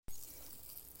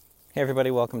Hey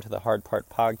everybody, welcome to the Hard Part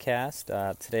Podcast.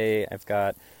 Today I've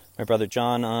got my brother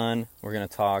John on. We're going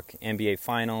to talk NBA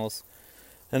Finals,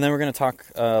 and then we're going to talk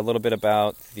a little bit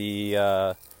about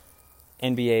the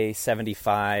NBA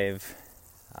 75.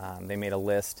 They made a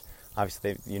list.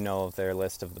 Obviously, you know of their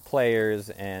list of the players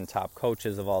and top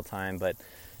coaches of all time, but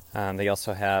they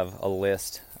also have a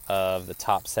list of the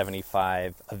top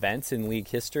 75 events in league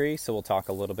history, so we'll talk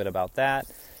a little bit about that.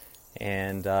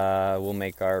 And we'll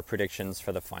make our predictions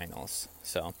for the finals.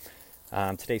 So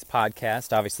today's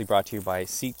podcast obviously brought to you by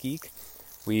SeatGeek.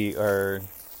 We are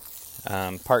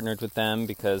partnered with them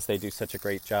because they do such a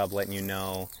great job letting you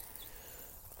know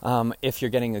if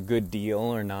you're getting a good deal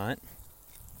or not.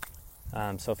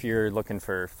 So if you're looking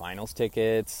for finals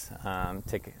tickets,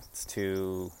 tickets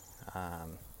to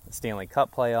Stanley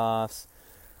Cup playoffs,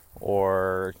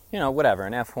 or whatever,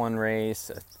 an F1 race,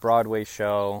 a Broadway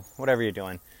show, whatever you're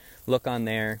doing, look on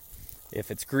there.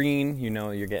 If it's green, you know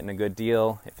you're getting a good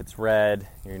deal. If it's red,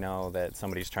 you know that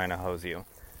somebody's trying to hose you.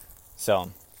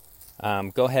 So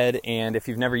go ahead, and if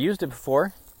you've never used it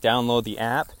before, download the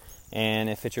app. And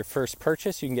if it's your first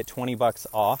purchase, you can get $20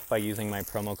 off by using my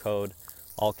promo code,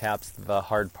 all caps, the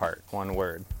hard part, one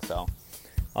word. So,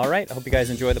 all right, I hope you guys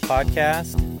enjoy the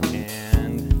podcast,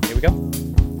 and here we go.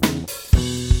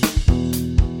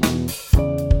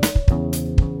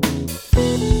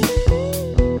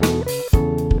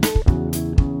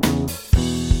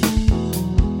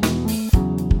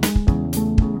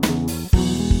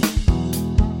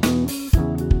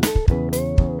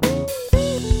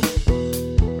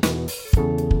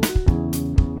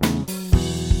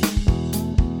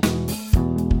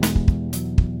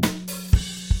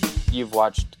 You've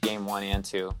watched game 1 and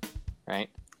 2, right?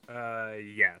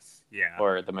 Yes. Yeah.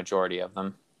 Or the majority of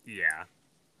them. Yeah.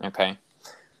 Okay.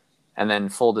 And then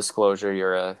full disclosure,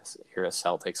 you're a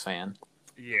Celtics fan.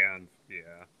 Yeah.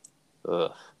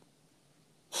 Ugh.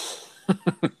 Those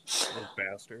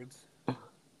bastards.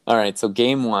 All right, so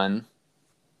game 1,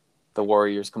 the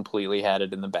Warriors completely had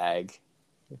it in the bag.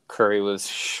 Curry was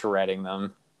shredding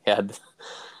them.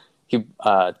 He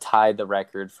tied the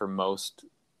record for most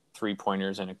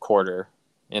three-pointers in a quarter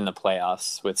in the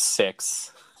playoffs with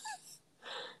 6.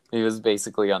 He was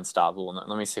basically unstoppable.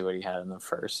 Let me see what he had in the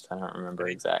first. I don't remember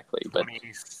exactly, but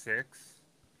 26.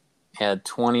 he had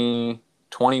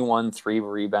 21, 3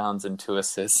 rebounds and 2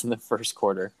 assists in the first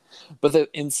quarter. But the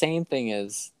insane thing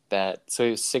is that, so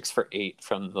he was 6 for 8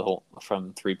 from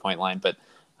 3-point line, but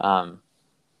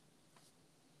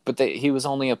he was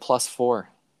only a +4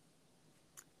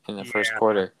 in the first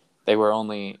quarter. They were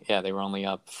only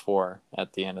up 4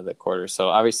 at the end of the quarter. So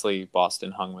obviously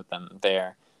Boston hung with them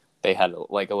there. They had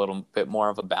like a little bit more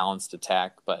of a balanced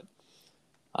attack, but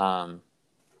the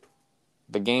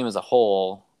game as a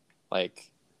whole,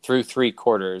 like through 3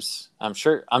 quarters, I'm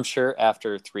sure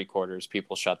after 3 quarters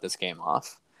people shut this game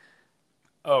off.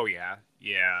 Oh yeah.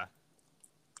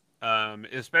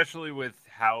 Especially with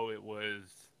how it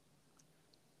was,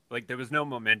 like there was no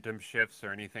momentum shifts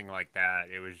or anything like that.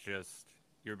 It was just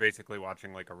you're basically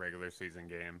watching like a regular season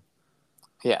game.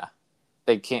 Yeah.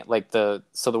 They can't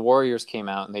so the Warriors came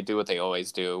out and they do what they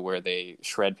always do, where they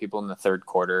shred people in the third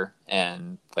quarter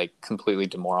and like completely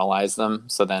demoralize them.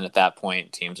 So then at that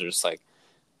point, teams are just like,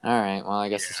 all right, well, I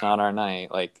guess it's not our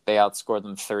night. Like they outscored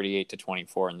them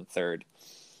 38-24 in the third.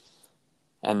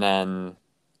 And then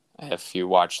if you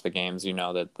watch the games, you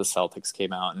know that the Celtics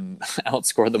came out and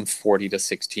outscored them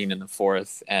 40-16 in the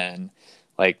fourth. And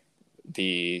like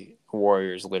the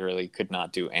Warriors literally could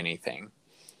not do anything.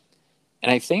 And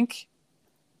I think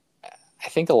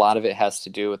a lot of it has to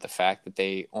do with the fact that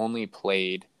they only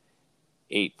played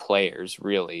 8 players,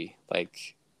 really,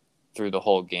 like through the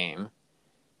whole game.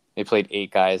 They played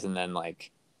 8 guys, and then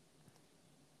like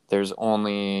there's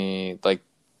only like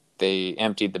they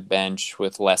emptied the bench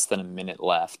with less than a minute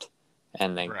left,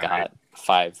 and they got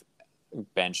 5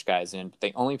 bench guys in. But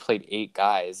they only played 8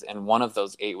 guys, and one of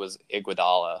those 8 was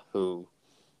Iguodala, who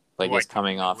is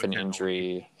coming off an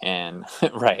injury and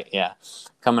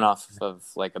coming off of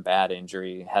like a bad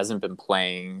injury, hasn't been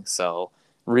playing. So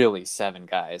really 7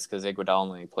 guys, because Iguodala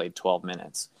only played 12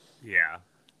 minutes. Yeah.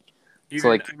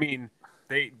 I mean,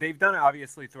 they've done it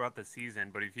obviously throughout the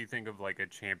season, but if you think of like a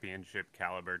championship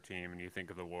caliber team and you think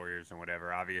of the Warriors and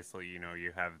whatever, obviously,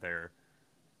 you have their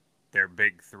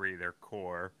big 3, their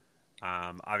core.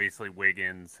 Obviously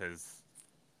Wiggins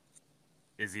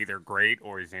is either great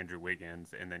or he's Andrew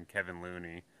Wiggins, and then Kevin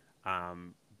Looney.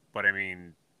 But I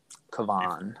mean,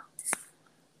 Kavan.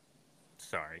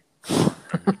 Sorry.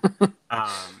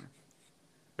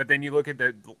 But then you look at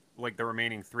the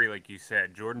remaining 3, like you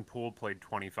said. Jordan Poole played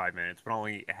 25 minutes, but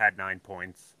only had 9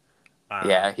 points.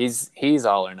 Yeah, he's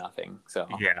all or nothing. So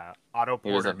Yeah, Otto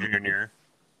he was Porter Jr.,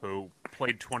 who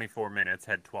played 24 minutes,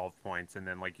 had 12 points, and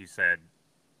then, like you said,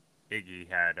 Iggy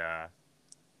had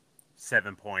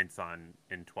 7 points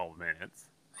in 12 minutes.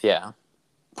 Yeah.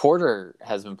 Porter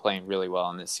has been playing really well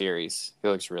in this series. He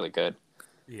looks really good.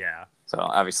 Yeah. So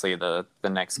obviously the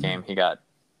next game he got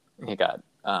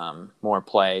more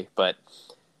play, but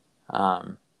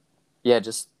yeah,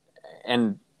 just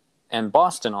and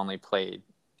Boston only played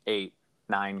 8-9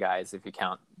 guys if you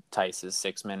count Tice's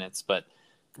 6 minutes, but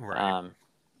right.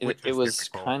 It was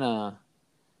kind of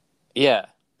yeah.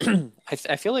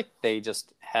 I feel like they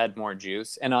just had more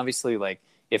juice, and obviously like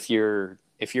if you're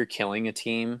killing a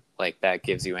team, like that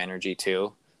gives you energy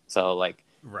too. So like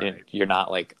right. you're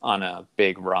not like on a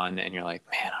big run and you're like,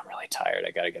 man, I'm really tired.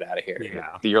 I got to get out of here.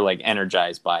 Yeah. You're like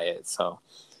energized by it. So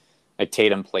like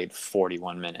Tatum played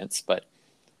 41 minutes, but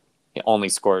he only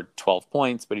scored 12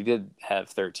 points, but he did have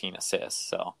 13 assists.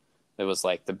 So it was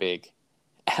like the big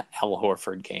Al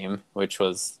Horford game, which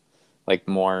was like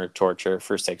more torture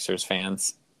for Sixers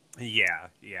fans. Yeah,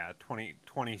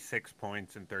 26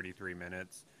 points in 33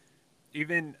 minutes.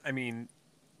 Even, I mean,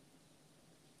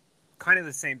 kind of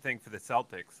the same thing for the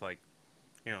Celtics. Like,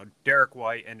 Derek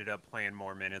White ended up playing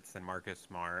more minutes than Marcus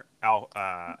Smart. Al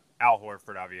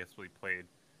Horford obviously played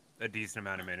a decent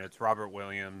amount of minutes. Robert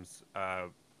Williams,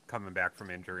 coming back from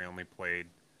injury, only played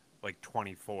like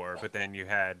 24. But then you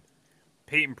had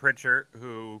Peyton Pritchard,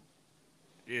 who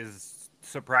is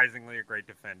surprisingly a great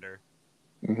defender.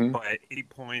 Mm-hmm. But 8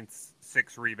 points,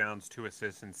 6 rebounds, 2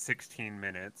 assists in 16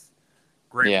 minutes.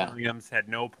 Grant Williams had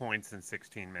no points in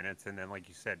 16 minutes. And then, like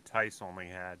you said, Tice only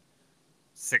had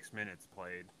 6 minutes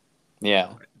played.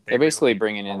 Yeah. So they're basically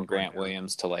bringing in Grant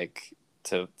Williams to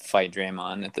fight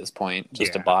Draymond at this point,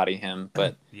 just to body him.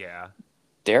 But yeah,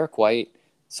 Derek White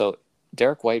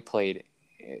played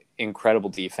incredible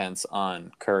defense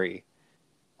on Curry.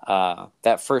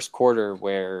 That first quarter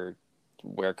where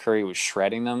Curry was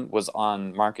shredding them was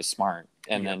on Marcus Smart.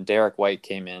 And then Derek White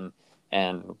came in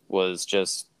and was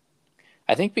just,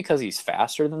 I think because he's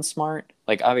faster than Smart,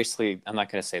 like obviously I'm not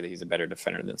going to say that he's a better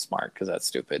defender than Smart because that's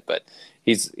stupid, but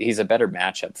he's a better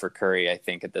matchup for Curry, I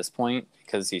think, at this point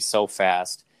because he's so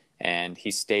fast and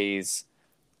he stays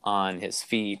on his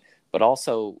feet, but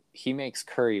also he makes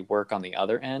Curry work on the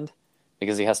other end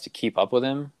because he has to keep up with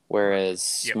him, whereas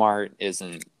Smart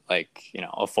isn't like,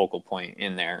 a focal point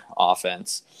in their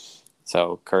offense.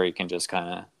 So Curry can just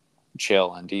kind of chill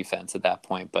on defense at that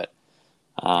point. But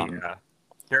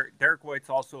Derek White's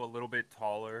also a little bit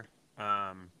taller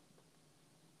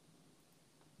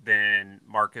than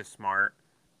Marcus Smart.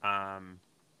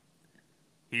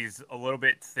 He's a little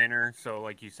bit thinner, so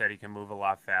like you said, he can move a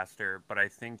lot faster. But I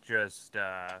think just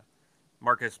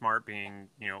Marcus Smart being,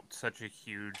 such a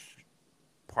huge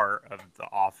part of the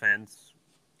offense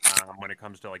when it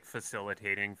comes to like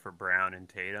facilitating for Brown and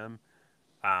Tatum,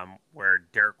 where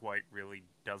Derek White really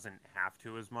doesn't have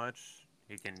to as much.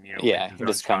 He can, he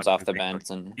just comes off the bench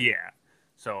and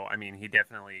So I mean, he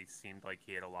definitely seemed like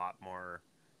he had a lot more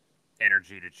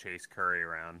energy to chase Curry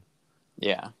around.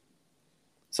 Yeah.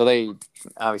 So they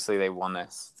won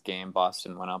this game.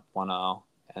 Boston went up 1-0,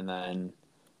 and then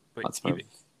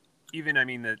even I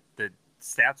mean the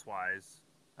stats wise,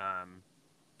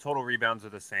 total rebounds are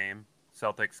the same.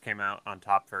 Celtics came out on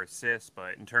top for assists,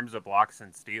 but in terms of blocks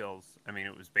and steals, I mean,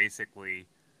 it was basically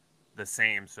the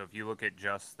same. So if you look at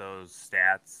just those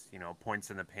stats,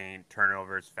 points in the paint,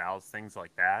 turnovers, fouls, things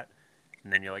like that,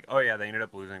 and then you're like, oh yeah, they ended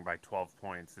up losing by 12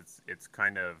 points. It's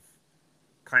kind of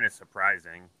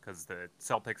surprising because the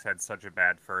Celtics had such a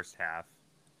bad first half.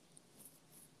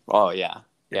 Oh yeah.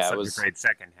 Yeah, it was a great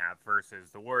second half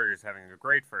versus the Warriors having a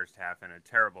great first half and a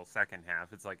terrible second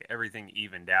half. It's like everything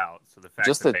evened out. So the fact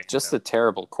just a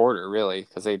terrible quarter, really,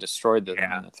 because they destroyed them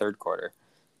in the third quarter.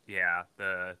 Yeah,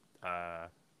 the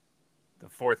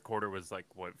fourth quarter was like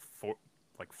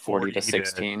 40 to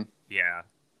 16. Yeah,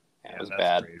 it was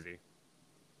bad. Crazy.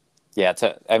 Yeah,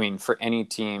 for any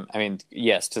team,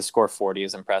 yes, to score 40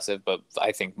 is impressive, but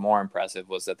I think more impressive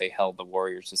was that they held the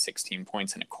Warriors to 16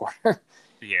 points in a quarter.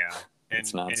 Yeah.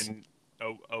 It's nuts. And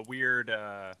a weird,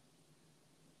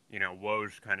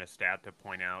 Woj kind of stat to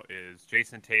point out is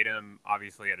Jason Tatum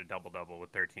obviously had a double-double with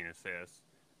 13 assists.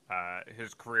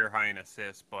 His career high in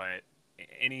assists, but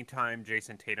anytime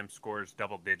Jason Tatum scores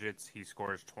double digits, he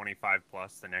scores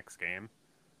 25-plus the next game.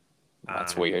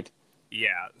 That's weird.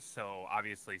 Yeah, so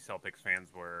obviously Celtics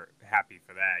fans were happy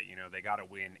for that. They got a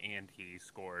win, and he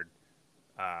scored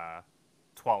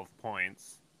 12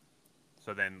 points.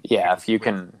 So then... Yeah, if you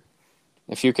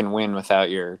can win without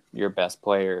your best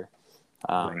player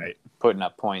putting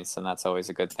up points, then that's always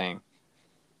a good thing.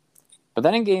 But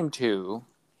then in game 2,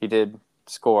 he did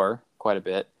score quite a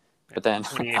bit. But then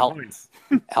 28 points.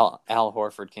 Al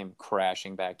Horford came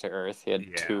crashing back to earth. He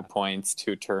had 2 points,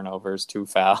 2 turnovers, 2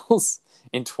 fouls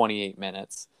in 28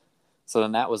 minutes. So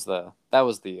then that was the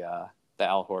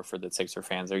Al Horford that Sixer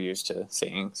fans are used to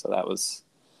seeing. So that was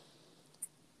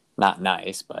not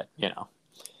nice, but you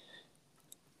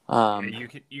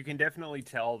can definitely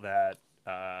tell that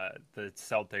the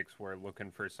Celtics were looking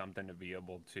for something to be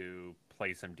able to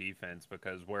play some defense,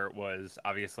 because where it was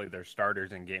obviously their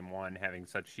starters in game 1 having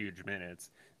such huge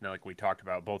minutes, and like we talked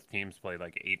about, both teams played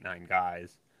like 8-9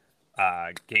 guys.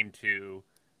 Game 2,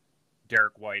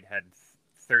 Derek White had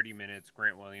 30 minutes,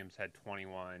 Grant Williams had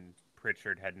 21,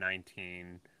 Pritchard had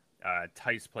 19,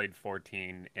 Tice played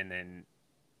 14, and then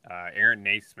Aaron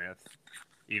Naismith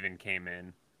even came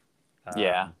in.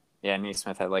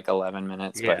 Naismith had like 11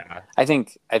 minutes, but I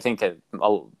think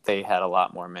they had a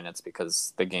lot more minutes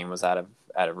because the game was out of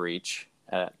reach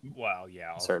at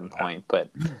a certain point.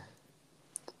 But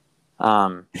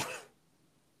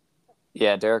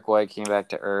Derek White came back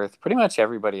to earth. Pretty much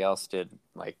everybody else did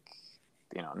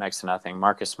next to nothing.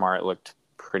 Marcus Smart looked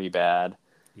pretty bad.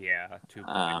 Yeah, 2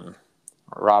 points.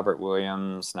 Robert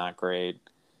Williams, not great,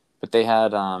 but they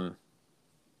had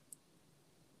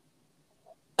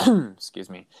excuse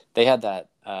me. They had that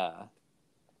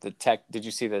the tech. Did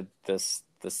you see the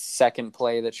second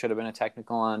play that should have been a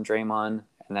technical on Draymond?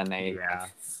 And then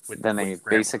they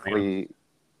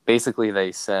basically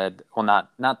they said, well,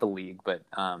 not the league, but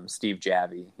Steve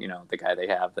Javie, the guy they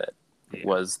have that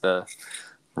was the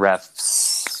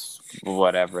refs,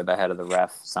 whatever, the head of the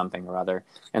ref something or other,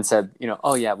 and said,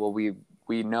 oh yeah, well we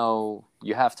know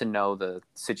you have to know the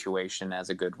situation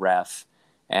as a good ref,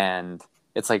 and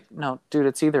it's like, no, dude,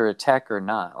 it's either a tech or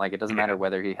not. Like, it doesn't matter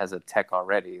whether he has a tech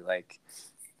already. Like,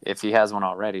 if he has one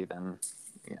already, then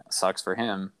sucks for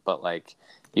him. But like,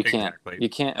 you can't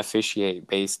officiate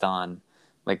based on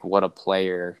like what a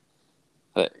player.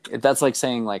 That's like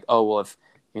saying like, oh well, if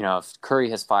Curry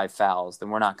has 5 fouls, then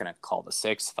we're not going to call the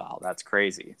 6th foul. That's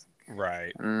crazy.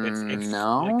 Right.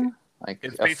 No,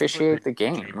 it's officiate the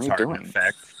game. What are you doing?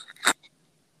 Effect.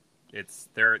 It's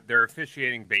they're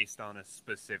officiating based on a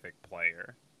specific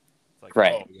player. It's like,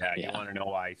 right. You want to know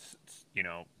why,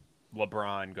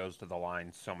 LeBron goes to the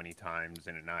line so many times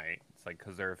in a night. It's like,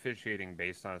 because they're officiating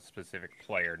based on a specific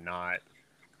player, not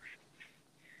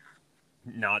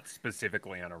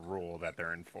specifically on a rule that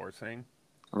they're enforcing.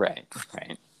 Right.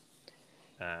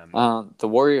 The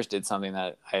Warriors did something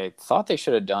that I thought they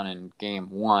should have done in game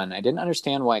 1. I didn't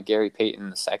understand why Gary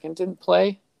Payton II didn't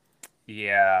play.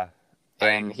 Yeah.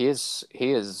 And he is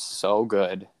so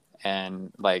good,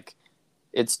 and like,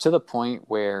 it's to the point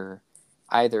where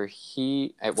either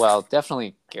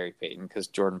definitely Gary Payton, because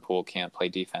Jordan Poole can't play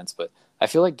defense, but I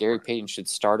feel like Gary Payton should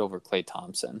start over Klay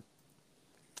Thompson.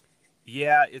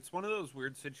 Yeah, it's one of those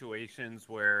weird situations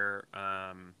where,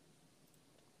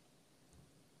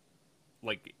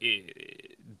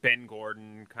 Ben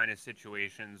Gordon kind of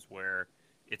situations where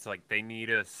it's like they need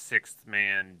a 6th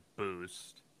man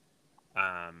boost.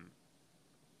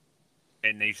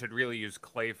 And they should really use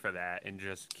Klay for that, and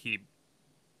just keep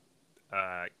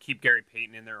Gary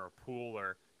Payton in there, or Poole,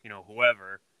 or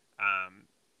whoever,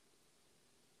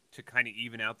 to kind of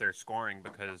even out their scoring.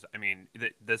 Because I mean,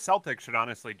 the Celtics should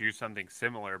honestly do something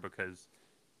similar, because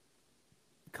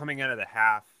coming out of the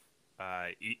half,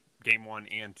 game 1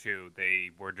 and 2, they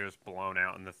were just blown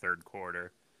out in the third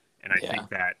quarter, and I think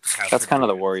that's kind of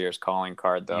the Warriors' calling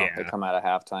card, though. They come out of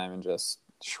halftime and just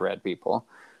shred people.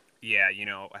 Yeah,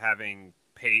 having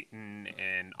Peyton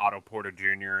and Otto Porter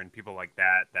Jr. and people like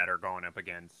that are going up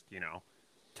against,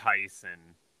 Tice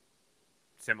and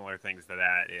similar things to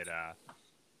that,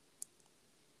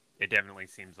 it definitely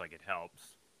seems like it helps.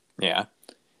 Yeah.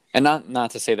 And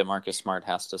not to say that Marcus Smart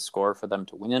has to score for them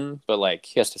to win, but like,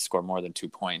 he has to score more than 2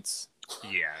 points.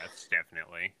 Yeah, that's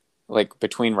definitely. Like,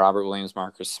 between Robert Williams,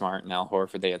 Marcus Smart, and Al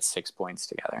Horford, they had 6 points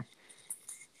together.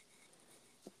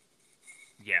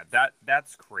 Yeah,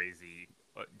 that's crazy.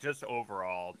 Just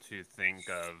overall, to think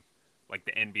of like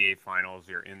the NBA Finals,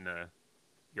 you're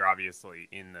obviously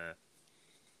in the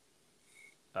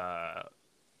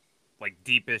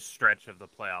deepest stretch of the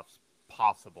playoffs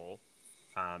possible.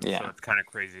 So it's kind of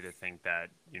crazy to think that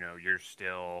you're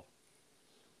still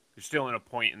in a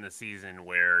point in the season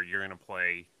where you're going to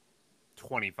play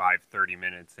 25-30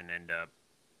 minutes and end up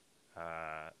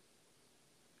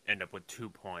with 2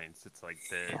 points. It's like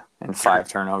and 5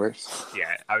 turnovers.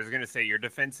 Yeah, I was gonna say your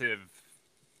defensive,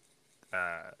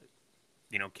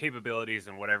 capabilities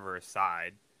and whatever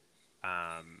aside,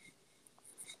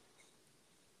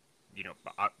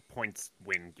 points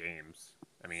win games.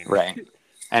 I mean, right.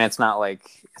 And it's not like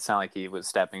he was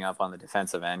stepping up on the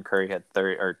defensive end. Curry had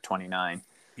 30 or 29.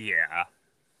 Yeah.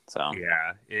 So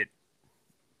yeah,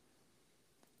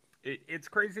 it's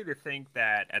crazy to think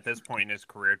that at this point in his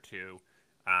career too,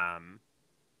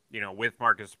 with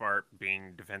Marcus Smart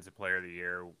being Defensive Player of the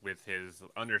Year, with his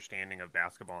understanding of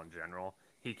basketball in general,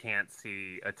 he can't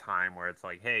see a time where it's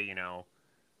like, hey, I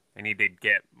need to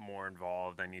get more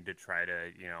involved. I need to try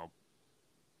to,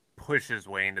 push his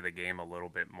way into the game a little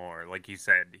bit more. Like you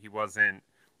said, he wasn't,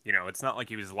 it's not like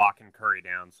he was locking Curry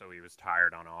down so he was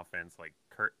tired on offense. Like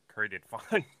Curry did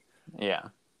fine. yeah,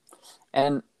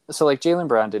 and so like Jaylen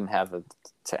Brown didn't have he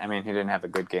didn't have a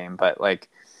good game, but like,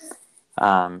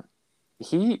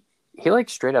 he like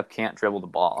straight up can't dribble the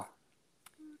ball.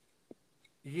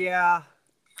 Yeah.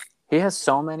 He has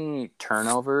so many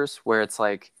turnovers where it's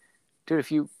like, dude,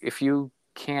 if you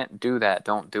can't do that,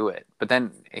 don't do it. But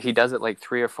then he does it like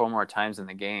 3 or 4 more times in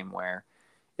the game where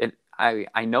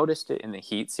I noticed it in the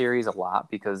Heat series a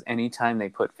lot because anytime they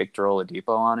put Victor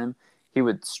Oladipo on him, he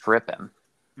would strip him.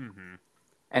 Mm-hmm.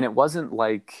 And it wasn't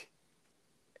like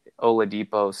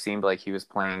Oladipo seemed like he was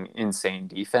playing insane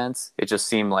defense. It just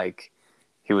seemed like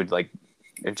he would like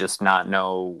just not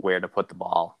know where to put the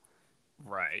ball.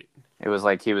 Right. It was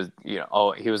like he was,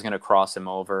 he was going to cross him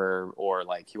over, or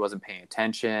like he wasn't paying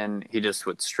attention. He just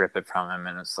would strip it from him,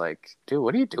 and it's like, dude,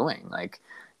 what are you doing? Like,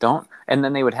 don't. And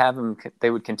then they would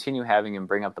continue having him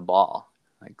bring up the ball.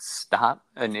 Like, stop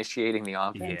initiating the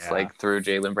offense like through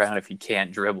Jaylen Brown if he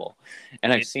can't dribble.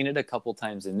 And I've seen it a couple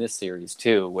times in this series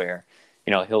too, where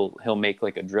he'll make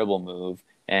like a dribble move,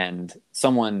 and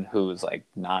someone who's like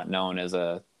not known as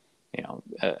an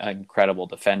incredible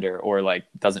defender, or like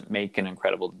doesn't make an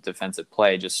incredible defensive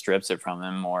play, just strips it from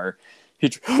him, or he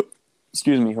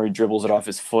dribbles it off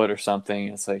his foot or something.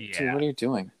 It's like, dude, what are you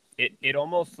doing? It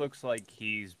almost looks like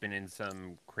he's been in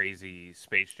some crazy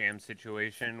Space Jam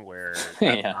situation where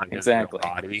that's not his real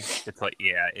body. It's like,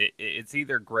 it's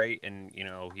either great and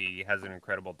he has an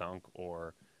incredible dunk,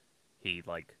 or he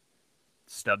like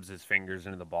stubs his fingers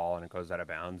into the ball and it goes out of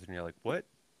bounds, and you're like, what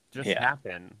just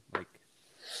happened? Like,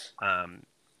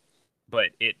 but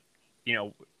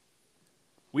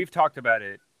we've talked about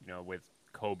it, with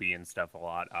Kobe and stuff a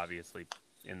lot, obviously,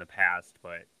 in the past.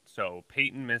 But so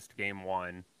Peyton missed game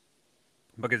 1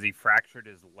 because he fractured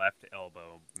his left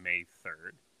elbow May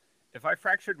 3rd. If I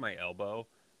fractured my elbow,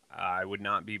 I would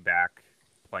not be back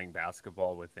playing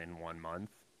basketball within 1 month.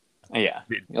 Yeah.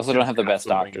 You also don't have the best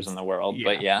doctors in the world,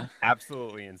 but yeah.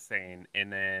 Absolutely insane.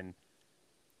 And then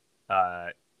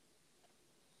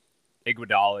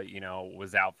Iguodala,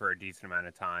 was out for a decent amount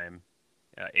of time.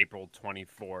 April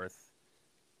 24th.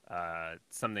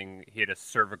 He had a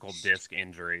cervical disc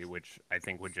injury, which I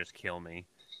think would just kill me.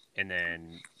 And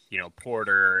then,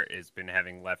 Porter has been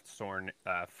having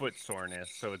foot soreness.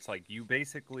 So it's like you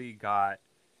basically got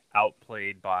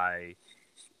outplayed by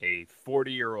a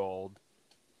 40-year-old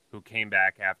who came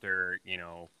back after,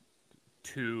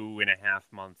 2.5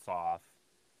 months off,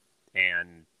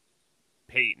 and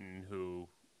Peyton, who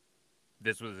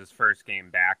this was his first game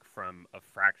back from a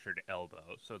fractured elbow.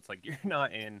 So it's like you're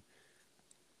not in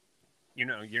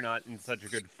such a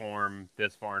good form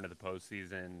this far into the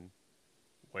postseason,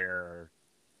 where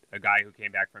a guy who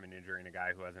came back from an injury and a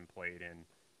guy who hasn't played in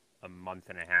a month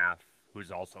and a half,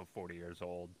 who's also 40 years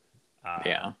old,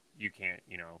 you can't,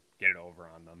 get it over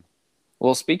on them.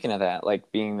 Well, speaking of that,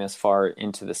 like being this far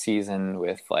into the season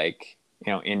with like,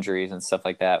 injuries and stuff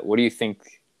like that, what do you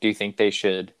think? Do you think they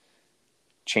should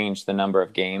change the number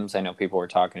of games? I know people were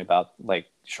talking about like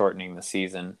shortening the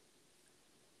season.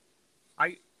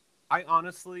 I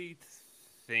honestly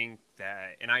think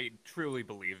that, and I truly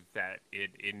believe that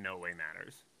it in no way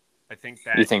matters. I think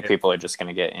that... You think people are just going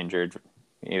to get injured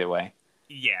either way?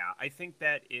 Yeah, I think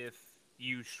that if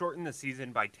you shorten the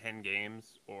season by 10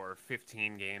 games or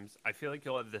 15 games, I feel like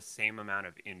you'll have the same amount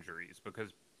of injuries,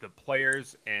 because the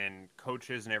players and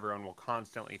coaches and everyone will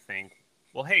constantly think,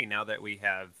 well, hey, now that we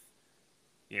have,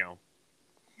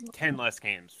 10 less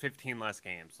games, 15 less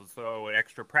games, let's throw an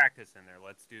extra practice in there.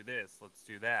 Let's do this. Let's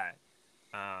do that.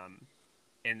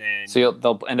 And then... So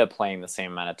they'll end up playing the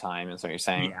same amount of time, is what you're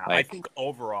saying? Yeah, I think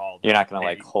overall... You're not going to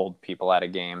like hold people out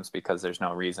of games because there's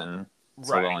no reason.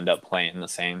 So they'll end up playing the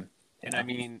same. And I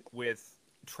mean, with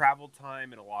travel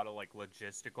time and a lot of like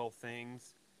logistical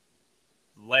things,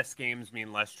 less games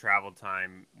mean less travel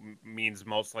time, means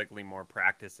most likely more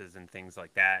practices and things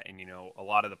like that. And, a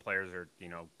lot of the players are,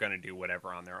 going to do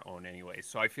whatever on their own anyway.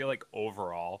 So I feel like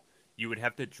overall, you would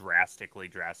have to drastically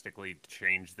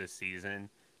change the season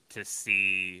to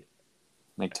see...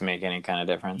 Like to make any kind of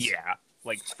difference? Yeah.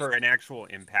 Like for an actual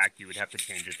impact, you would have to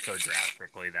change it so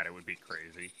drastically that it would be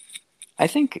crazy. I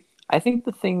think I think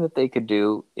the thing that they could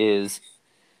do is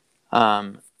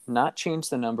not change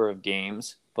the number of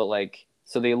games, but like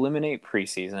so they eliminate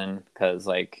preseason because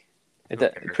like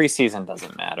preseason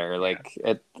doesn't matter. Like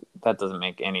that doesn't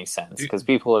make any sense because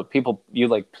people you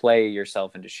like play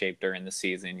yourself into shape during the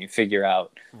season. You figure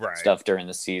out stuff during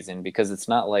the season because it's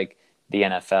not like the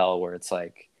NFL where it's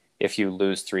like if you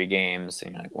lose 3 games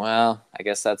and you're like, well, I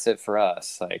guess that's it for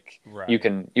us. Like you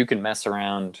can mess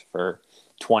around for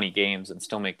 20 games and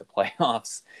still make the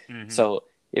playoffs. Mm-hmm. So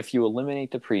if you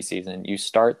eliminate the preseason, you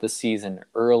start the season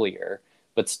earlier,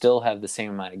 but still have the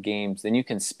same amount of games, then you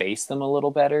can space them a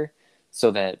little better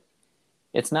so that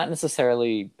it's not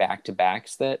necessarily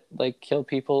back-to-backs that like kill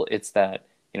people. It's that,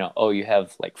 you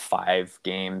have like 5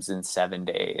 games in 7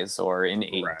 days or in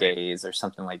 8 days or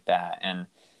something like that. And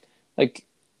like,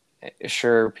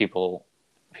 sure, people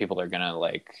are gonna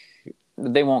like,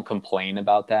 they won't complain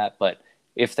about that, but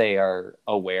if they are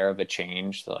aware of a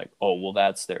change, they're like, oh, well,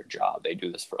 that's their job. They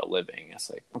do this for a living. It's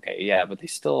like, okay, yeah, but they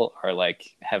still are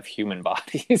like, have human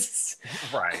bodies.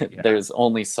 Right. Yeah. There's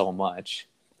only so much.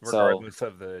 Regardless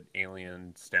of the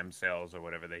alien stem cells or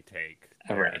whatever they take,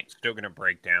 they're still going to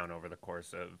break down over the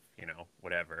course of,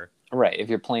 whatever. Right. If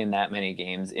you're playing that many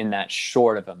games in that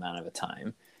short of amount of a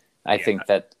time, I think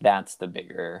that's the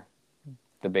bigger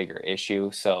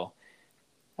issue. So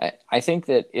I think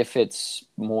that if it's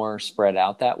more spread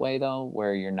out that way, though,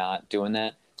 where you're not doing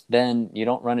that, then you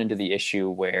don't run into the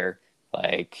issue where,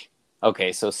 like,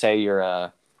 okay, so say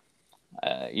you're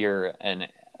an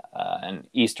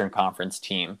Eastern Conference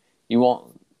team,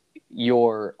 all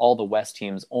the West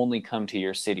teams only come to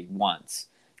your city once.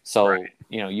 So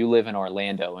you live in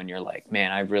Orlando and you're like,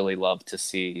 man, I really love to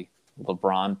see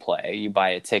LeBron play. You buy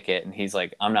a ticket and he's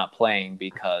like, I'm not playing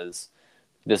because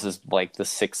this is like the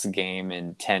 6th game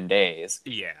in 10 days.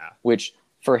 Yeah. Which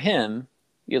for him,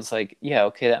 it's like, yeah,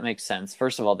 okay, that makes sense.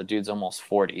 First of all, the dude's almost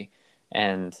 40.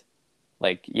 And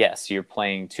like, yes, you're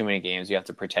playing too many games. You have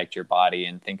to protect your body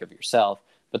and think of yourself.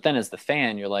 But then as the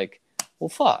fan, you're like, well,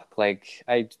 fuck. Like,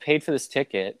 I paid for this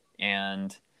ticket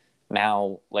and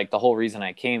now, like, the whole reason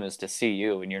I came is to see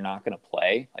you and you're not going to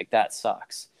play. Like, that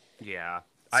sucks. Yeah.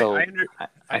 So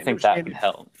I think that would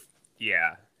help.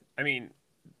 Yeah. I mean,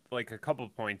 like a couple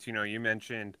of points, you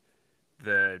mentioned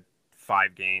the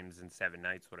 5 games in 7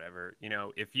 nights, whatever.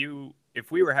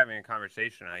 If we were having a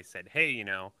conversation and I said, hey,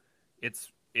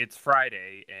 it's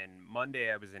Friday and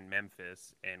Monday I was in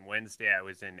Memphis and Wednesday I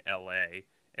was in LA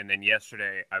and then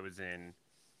yesterday I was in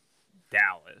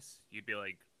Dallas, you'd be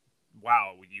like,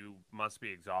 wow, you must be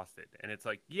exhausted. And it's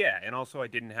like, yeah, and also I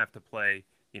didn't have to play,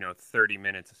 30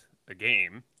 minutes a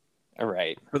game.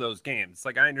 Right. For those games.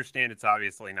 Like, I understand it's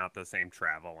obviously not the same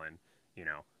travel and,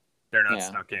 they're not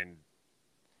stuck in.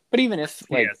 But even if,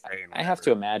 like, I have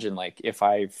to imagine, like, if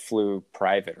I flew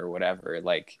private or whatever,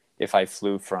 like, if I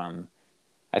flew from,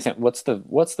 I think, what's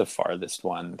the farthest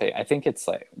one? I think it's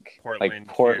like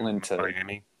Portland to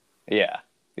Miami. Yeah.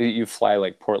 You fly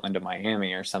like Portland to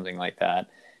Miami or something like that.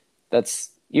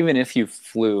 That's, even if you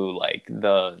flew like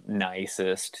the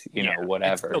nicest,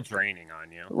 whatever. It's still draining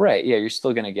on you. Right. Yeah. You're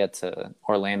still going to get to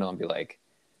Orlando and be like,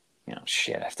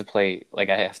 shit, I have to play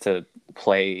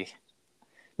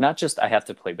not just I have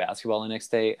to play basketball the next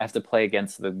day, I have to play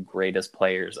against the greatest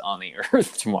players on the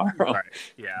earth tomorrow. Right.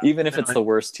 Yeah. Even if it's the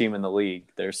worst team in the league,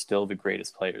 they're still the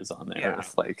greatest players on the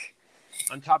earth. Like,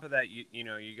 on top of that, you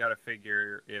got to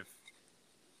figure if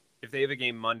they have a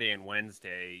game Monday and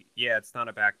Wednesday, it's not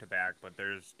a back-to-back, but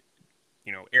there's,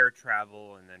 air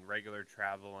travel and then regular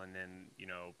travel and then,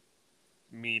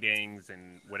 meetings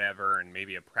and whatever and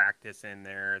maybe a practice in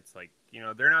there. It's like,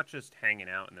 they're not just hanging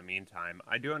out in the meantime.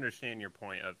 I do understand your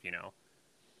point of,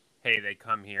 hey, they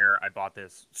come here, I bought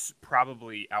this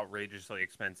probably outrageously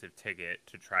expensive ticket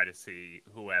to try to see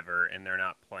whoever and they're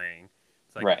not playing.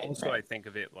 It's like, I think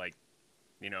of it like,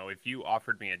 if you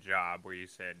offered me a job where you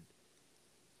said,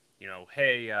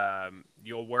 hey,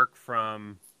 you'll work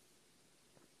from,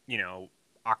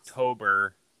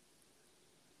 October.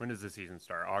 When does the season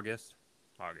start? August.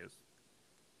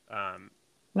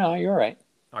 No, you're right.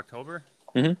 October?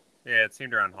 Mm-hmm. Yeah, it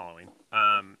seemed around Halloween.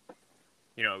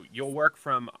 You'll work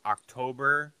from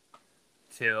October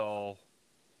till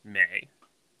May.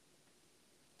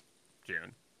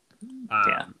 June.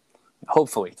 Yeah.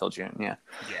 Hopefully till June, yeah.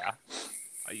 Yeah.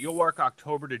 You'll work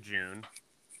October to June.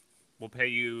 We'll pay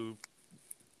you,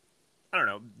 I don't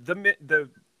know, the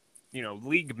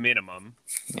league minimum.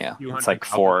 Yeah, it's like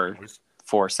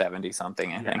 $470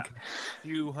 something, I think.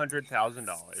 Few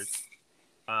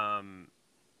 $100,000.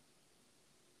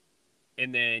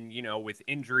 And then, with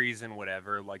injuries and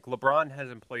whatever, like LeBron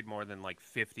hasn't played more than like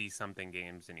 50 something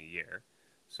games in a year.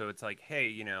 So it's like,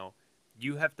 hey,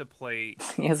 you have to play.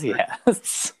 Yes, he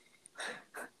has.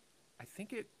 I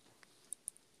think it.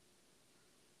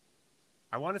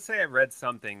 I want to say I read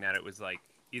something that it was like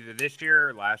either this year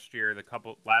or last year. The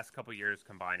last couple years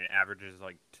combined, it averages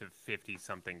like to 50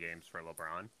 something games for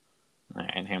LeBron. All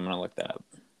right, I'm gonna look that up.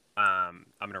 I'm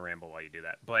gonna ramble while you do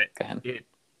that, but Go ahead.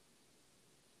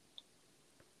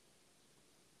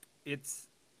 It's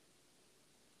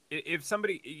if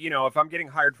somebody, if I'm getting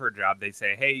hired for a job, they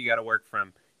say, hey, you got to work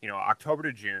from October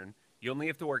to June. You only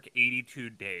have to work 82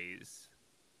 days.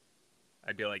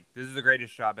 I'd be like, this is the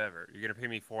greatest job ever. You're gonna pay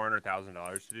me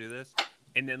 $400,000 to do this,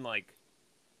 and then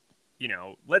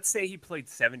let's say he played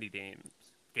 70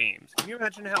 games. Can you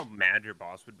imagine how mad your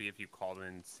boss would be if you called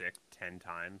in sick 10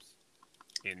 times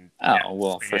in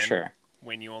for sure.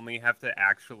 When you only have to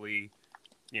actually,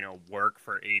 work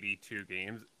for 82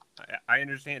 games. I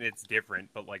understand it's different,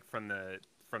 but like from the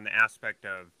aspect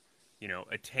of,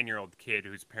 a 10-year-old kid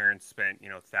whose parents spent,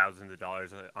 thousands of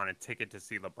dollars on a ticket to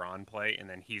see LeBron play, and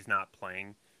then he's not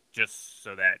playing just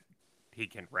so that he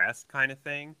can rest, kind of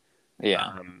thing.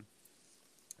 Yeah.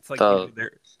 It's like Go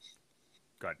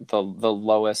ahead.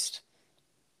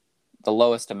 The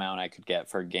lowest amount I could get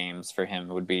for games for him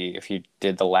would be if he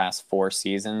did the last 4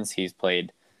 seasons. He's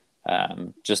played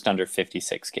just under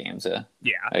 56 games a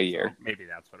year. So maybe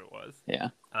that's what it was. Yeah.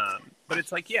 But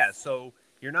it's like, so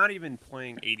you're not even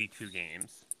playing 82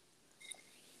 games.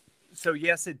 So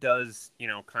yes, it does,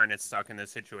 kind of stuck in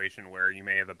this situation where you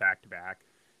may have a back-to-back.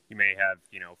 You may have,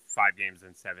 5 games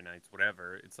in 7 nights,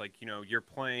 whatever. It's like, you're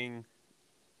playing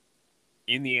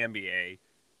in the NBA.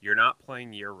 You're not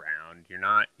playing year-round. You're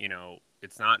not,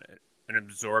 it's not an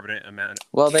absorbent amount.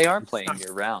 Well, they are playing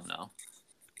year-round, though.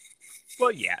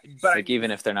 Well, yeah. But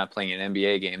even if they're not playing an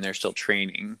NBA game, they're still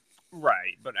training.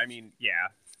 Right, but I mean, yeah.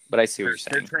 But I see what you're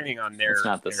saying. They're training on their It's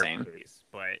not the same. pace,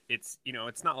 but it's,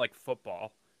 it's not like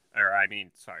football,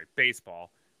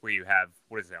 baseball, where you have,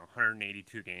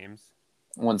 182 games?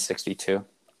 162.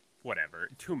 Whatever,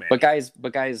 too many. But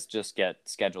guys just get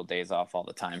scheduled days off all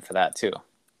the time for that too.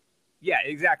 Yeah,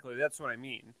 exactly. That's what I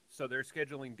mean. So they're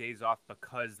scheduling days off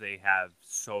because they have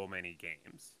so many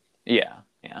games. Yeah.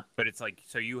 But it's like,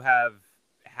 so you have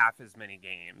half as many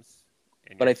games.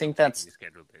 But I think that's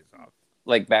scheduled days off.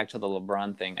 Like back to the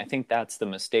LeBron thing. I think that's the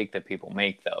mistake that people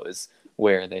make though, is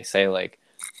where they say like,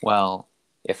 well,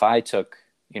 if I took,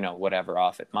 whatever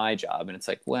off at my job, and it's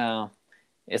like, well,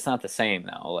 it's not the same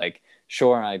though. Like,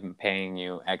 sure, I'm paying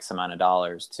you X amount of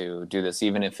dollars to do this,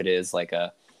 even if it is like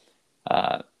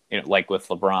like with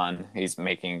LeBron, he's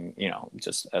making,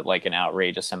 just like an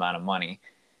outrageous amount of money.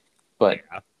 But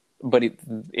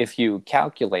if you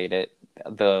calculate it,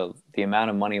 the amount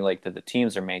of money like that the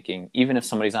teams are making, even if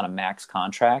somebody's on a max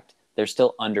contract, they're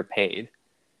still underpaid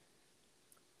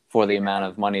for the amount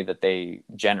of money that they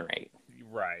generate.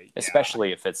 Right.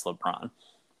 Especially if it's LeBron.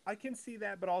 I can see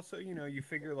that, but also, you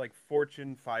figure like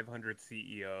Fortune 500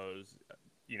 CEOs,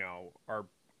 are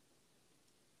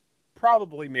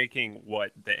probably making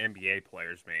what the NBA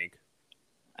players make.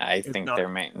 I think they're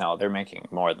making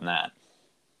more than that.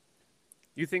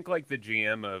 You think like the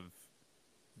GM of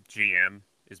GM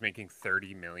is making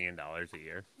 $30 million a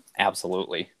year?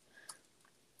 Absolutely.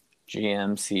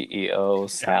 GM CEO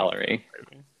salary.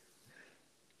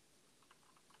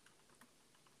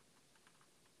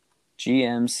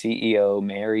 GM CEO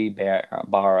Mary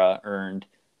Barra earned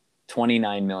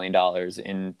 $29 million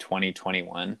in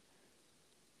 2021.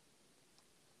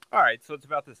 All right, so it's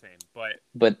about the same,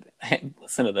 but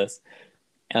listen to this.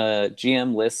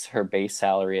 GM lists her base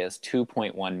salary as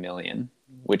 $2.1 million,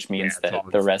 which means that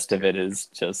the rest of it is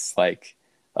just like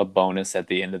a bonus at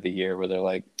the end of the year where they're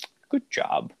like, good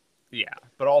job. Yeah,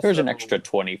 but also there's an extra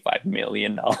 $25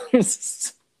 million.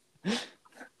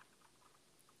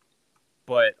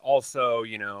 But also,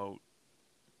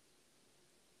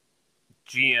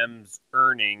 GM's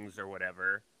earnings or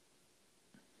whatever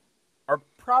are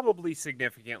probably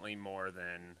significantly more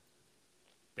than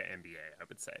the NBA, I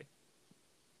would say.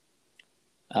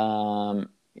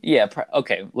 Yeah.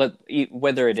 Okay.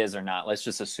 Whether it is or not, let's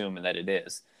just assume that it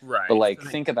is. Right. But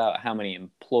think about how many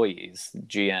employees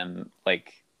GM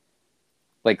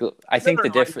I think the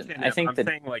difference. I'm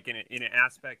saying like in an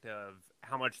aspect of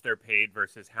how much they're paid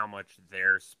versus how much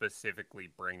they're specifically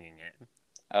bringing in.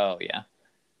 Oh yeah.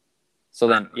 So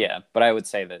then but I would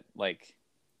say that like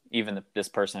even this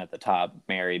person at the top,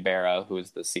 Mary Barra, who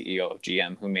is the CEO of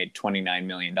GM, who made $29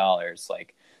 million,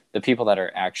 like the people that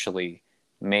are actually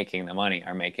making the money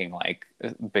are making like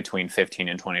between $15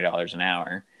 and $20 an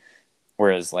hour,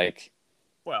 whereas like.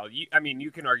 Well, you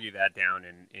can argue that down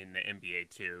in the NBA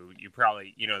too. You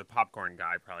probably, the popcorn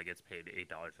guy probably gets paid $8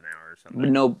 an hour or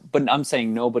something. No, but I'm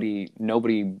saying nobody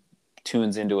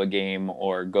tunes into a game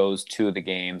or goes to the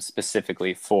game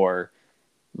specifically for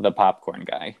the popcorn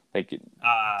guy. Like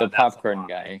the popcorn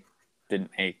guy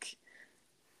didn't make.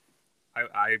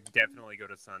 I definitely go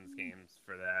to Suns games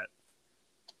for that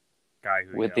guy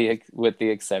who with the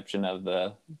exception of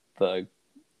the but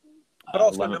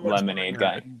also lemonade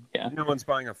guy. Yeah, no one's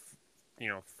buying a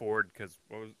Ford because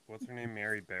what's her name,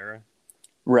 Mary Barra.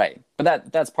 Right,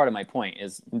 but that's part of my point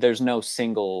is there's no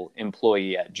single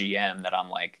employee at GM that I'm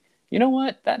like, you know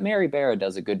what, that Mary Barra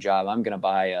does a good job. I'm gonna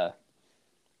buy a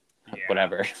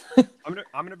whatever. I'm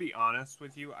gonna be honest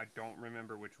with you. I don't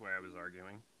remember which way I was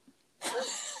arguing.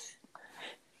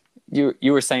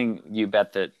 You were saying you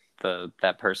bet that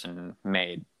that person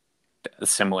made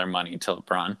similar money to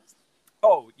LeBron.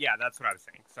 Oh yeah, that's what I was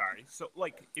saying. Sorry. So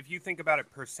like, if you think about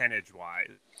it percentage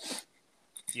wise,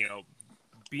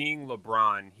 being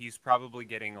LeBron, he's probably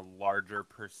getting a larger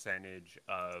percentage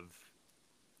of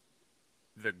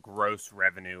the gross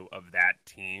revenue of that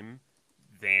team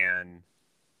than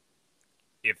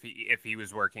if he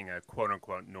was working a quote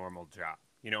unquote normal job.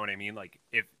 You know what I mean? Like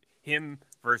if him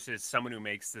versus someone who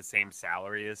makes the same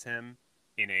salary as him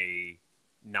in a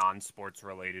non-sports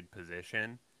related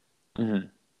position. Mm-hmm.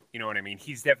 You know what I mean?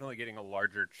 He's definitely getting a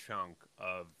larger chunk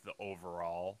of the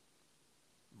overall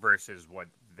versus what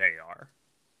they are.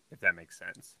 If that makes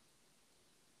sense.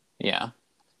 Yeah.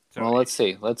 So well, let's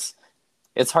see.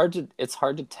 It's hard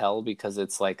to tell because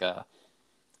it's like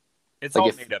it's like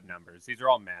all made up numbers. These are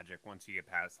all magic. Once you get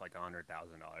past like $100,000,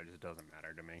 it doesn't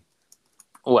matter to me.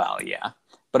 Well, yeah,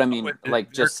 but I mean,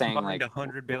 like just saying like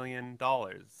 $100 billion.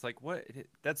 It's like what?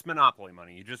 That's monopoly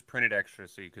money. You just printed extra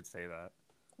so you could say that.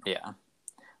 Yeah.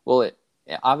 Well, it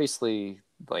obviously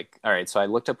like all right. So I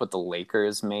looked up what the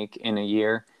Lakers make in a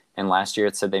year. And last year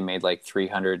it said they made like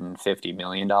 $350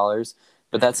 million.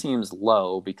 But that seems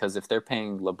low because if they're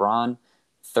paying LeBron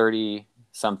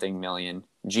 30-something million,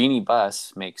 Jeannie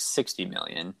Buss makes $60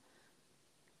 million.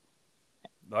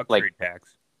 Luxury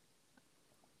tax.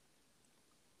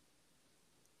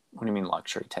 What do you mean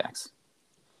luxury tax?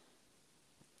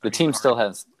 The team still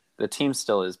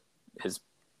is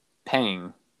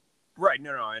paying. Right,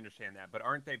 no, I understand that. But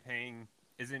aren't they paying...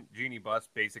 Isn't Jeannie Buss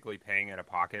basically paying out of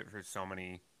pocket for so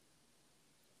many...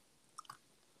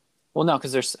 Well, no,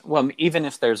 because even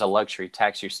if there's a luxury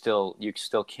tax, you still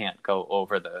can't go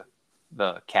over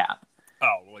the cap.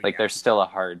 Oh, well, like there's still a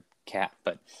hard cap,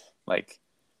 but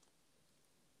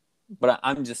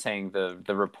I'm just saying the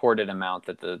reported amount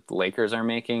that the Lakers are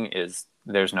making is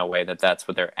there's no way that's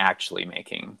what they're actually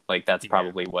making. Like that's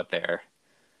probably what they're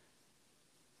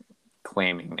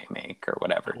claiming they make or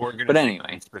whatever. But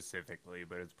anyway, specifically,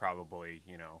 but it's probably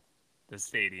the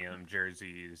stadium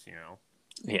jerseys,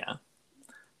 Yeah.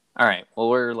 All right. Well,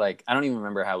 we're like, I don't even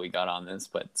remember how we got on this,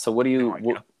 but so what do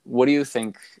you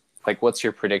think, like, what's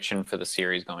your prediction for the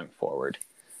series going forward?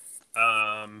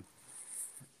 I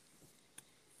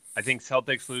think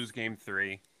Celtics lose game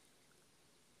 3.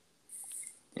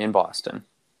 In Boston.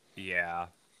 Yeah.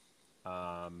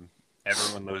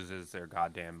 Everyone loses their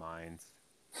goddamn minds.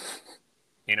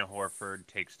 Anna Horford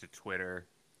takes to Twitter,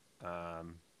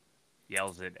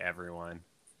 yells at everyone.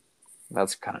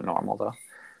 That's kind of normal, though.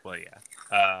 Well, yeah.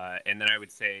 And then I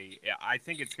would say, I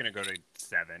think it's going to go to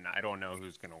 7. I don't know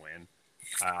who's going to win.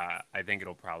 I think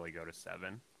it'll probably go to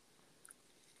 7.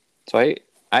 So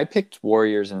I picked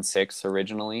Warriors in 6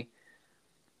 originally.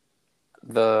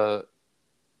 The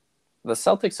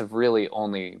Celtics have really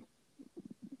only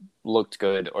looked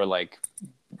good or like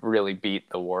really beat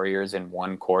the Warriors in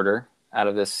one quarter out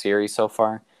of this series so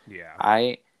far.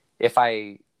 Yeah. If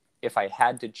I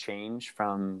had to change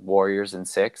from Warriors in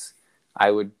 6, I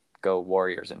would go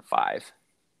Warriors in 5.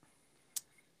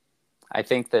 I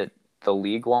think that the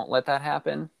league won't let that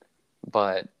happen,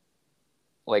 but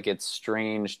like it's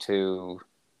strange to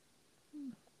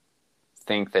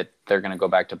think that they're going to go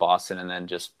back to Boston and then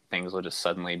just things will just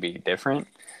suddenly be different.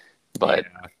 But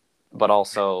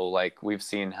also like we've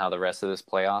seen how the rest of this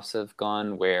playoffs have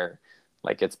gone where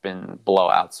like it's been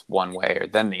blowouts one way or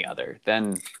then the other,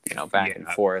 then back and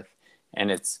forth,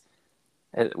 and it's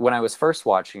when I was first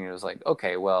watching, it was like,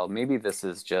 okay, well, maybe this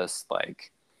is just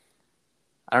like,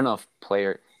 I don't know if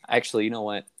actually, you know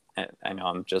what? I know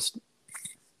I'm just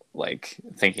like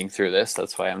thinking through this.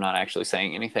 That's why I'm not actually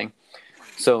saying anything.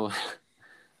 So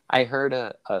I heard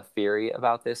a theory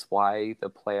about this, why the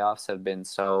playoffs have been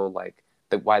so like,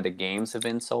 why the games have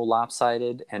been so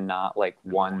lopsided and not like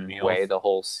one way the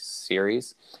whole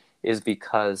series is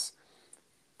because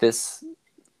this,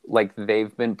 like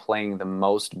they've been playing the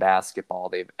most basketball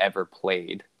they've ever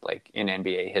played like in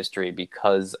NBA history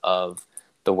because of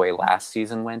the way last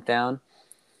season went down.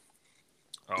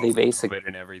 They basically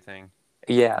and everything.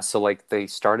 Yeah, so like they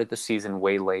started the season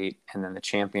way late, and then the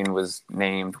champion was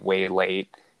named way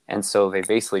late, and so they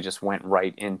basically just went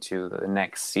right into the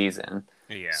next season.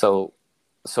 Yeah. So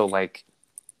like,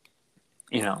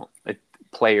 you know,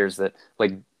 players that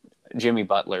like Jimmy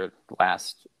Butler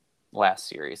last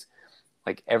series,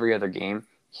 like every other game,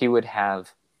 he would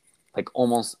have like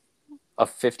almost a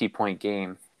 50-point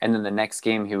game, and then the next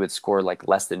game he would score like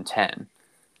less than 10.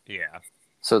 Yeah.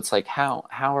 So it's like how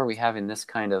are we having this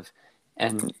kind of,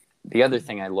 and the other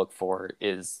thing I look for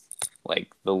is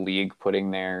like the league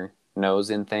putting their nose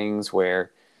in things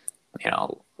where,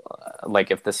 like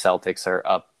if the Celtics are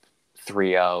up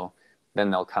 3-0,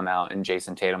 then they'll come out and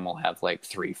Jason Tatum will have like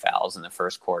 3 fouls in the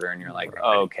first quarter, and you're like,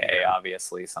 Right. okay, Yeah.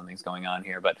 obviously something's going on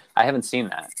here. But I haven't seen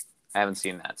that.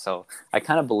 So I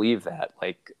kind of believe that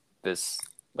like this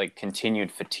like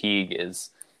continued fatigue is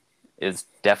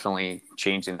definitely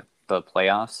changing the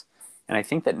playoffs. And I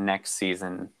think that next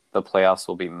season the playoffs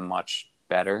will be much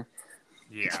better.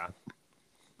 Yeah.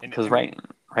 Because right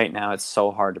now it's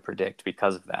so hard to predict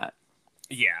because of that.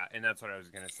 Yeah, and that's what I was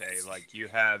going to say. Like, you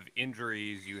have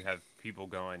injuries, you have people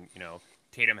going,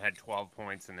 Tatum had 12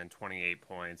 points and then 28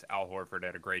 points. Al Horford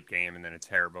had a great game and then a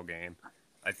terrible game.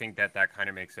 I think that kind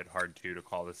of makes it hard, too, to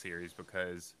call the series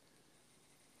because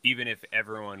even if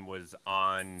everyone was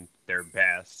on their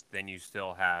best, then you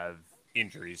still have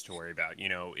injuries to worry about.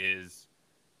 Is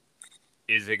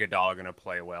Iguodala going to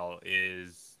play well?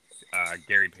 Is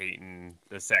Gary Payton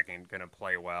II going to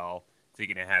play well? Is he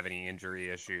going to have any injury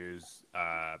issues?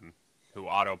 Who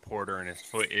Otto Porter and his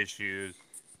foot issues?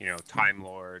 Time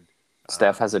Lord.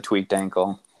 Steph has a tweaked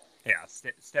ankle. Yeah,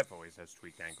 Steph always has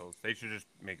tweaked ankles. They should just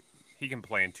make. He can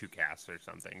play in 2 casts or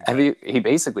something. He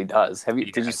basically does.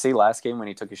 Did you see last game when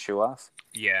he took his shoe off?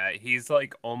 Yeah, he's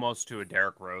like almost to a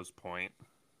Derrick Rose point.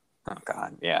 Oh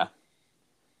God, yeah.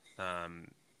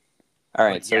 All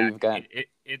right, so you've got.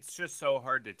 It's just so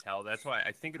hard to tell. That's why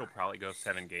I think it'll probably go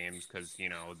 7 games because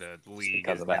the league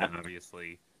is going to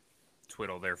obviously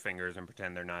twiddle their fingers and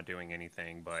pretend they're not doing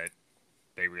anything, but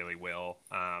they really will.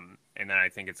 And then I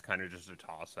think it's kind of just a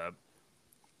toss up.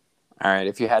 All right,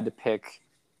 if you had to pick,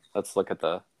 I'm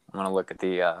going to look at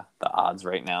the odds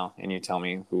right now, and you tell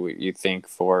me who you think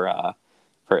for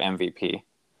MVP.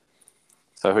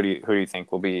 So who do you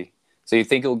think will be? So you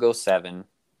think it will go 7?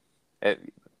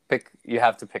 You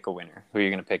have to pick a winner. Who are you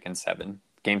going to pick in 7?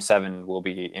 Game 7 will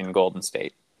be in Golden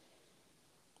State.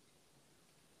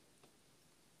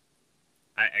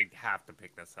 I have to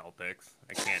pick the Celtics.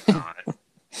 I can't not.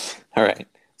 All right.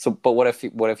 So, but what if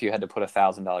you had to put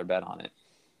 $1,000 bet on it?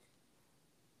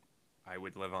 I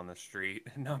would live on the street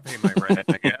and not pay my rent,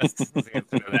 I guess. Is the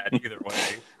answer to that either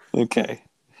way. Okay.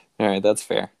 All right, that's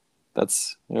fair.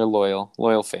 You're a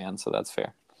loyal fan, so that's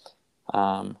fair.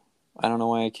 I don't know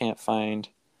why I can't find.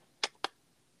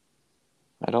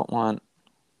 I don't want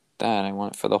that. I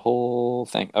want for the whole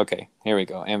thing. Okay, here we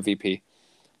go. MVP.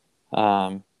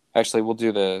 Actually, we'll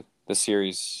do the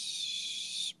series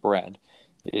spread.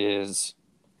 If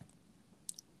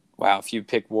you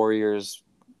pick Warriors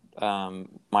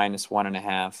minus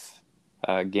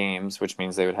 1.5 games, which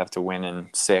means they would have to win in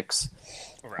 6.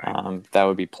 Right. That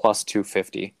would be plus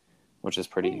 250, which is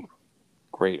pretty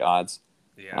great odds.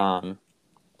 Yeah.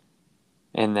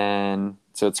 And then,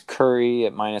 so it's Curry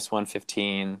at minus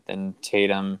 115, then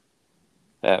Tatum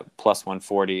at plus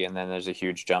 140, and then there's a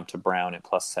huge jump to Brown at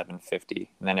plus 750.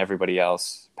 And then everybody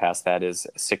else past that is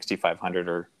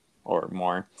 6,500 or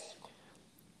more.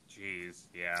 Jeez,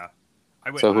 yeah.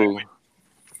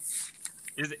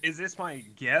 Is this my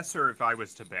guess, or if I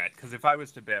was to bet? Because if I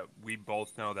was to bet, we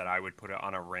both know that I would put it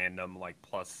on a random, like,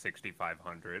 plus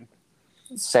 6,500.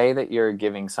 Say that you're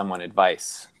giving someone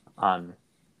advice on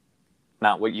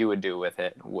not what you would do with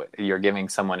it. You're giving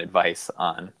someone advice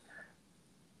on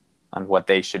what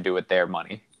they should do with their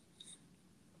money.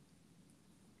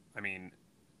 I mean,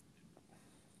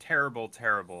 terrible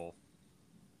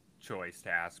choice to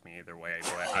ask me either way.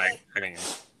 But I mean,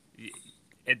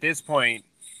 at this point,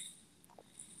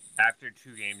 after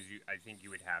 2 games, I think you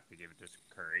would have to give it to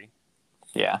Curry.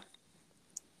 Yeah.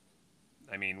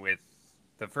 I mean, with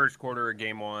the first quarter of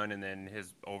game 1 and then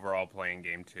his overall play in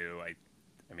game 2,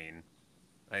 I mean,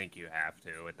 I think you have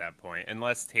to at that point.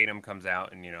 Unless Tatum comes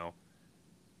out and,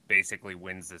 basically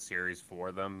wins the series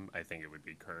for them, I think it would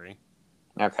be Curry.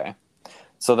 Okay.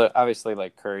 So obviously,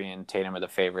 like, Curry and Tatum are the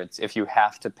favorites. If you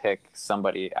have to pick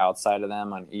somebody outside of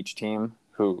them on each team,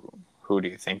 who do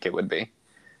you think it would be?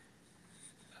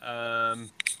 I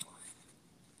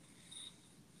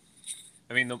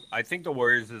mean, I think the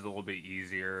Warriors is a little bit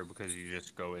easier because you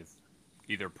just go with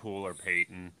either Poole or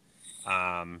Payton.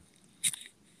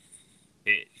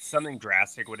 Something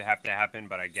drastic would have to happen,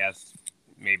 but I guess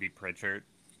maybe Pritchard.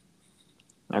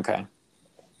 Okay.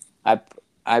 I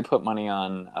put money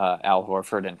on Al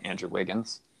Horford and Andrew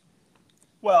Wiggins.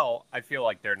 Well, I feel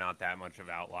like they're not that much of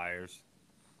outliers.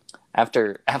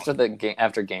 After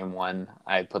game one,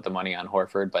 I put the money on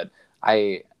Horford, but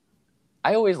I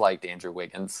always liked Andrew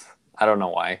Wiggins. I don't know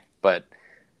why, but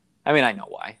I mean I know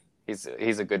why.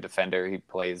 He's a good defender. He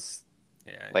plays.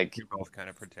 Yeah, like you're both kind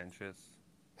of pretentious.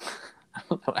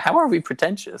 How are we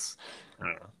pretentious? I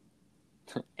don't know.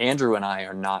 Andrew and I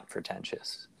are not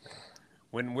pretentious.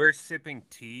 When we're sipping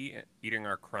tea, eating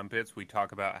our crumpets, we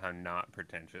talk about how not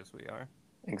pretentious we are.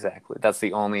 Exactly. That's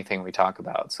the only thing we talk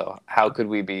about. So how could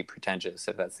we be pretentious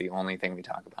if that's the only thing we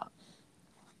talk about?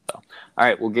 So, all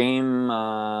right. Well, game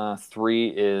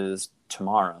 3 is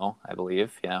tomorrow, I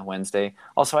believe. Yeah, Wednesday.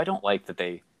 Also, I don't like that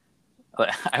they.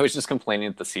 I was just complaining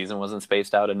that the season wasn't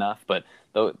spaced out enough, but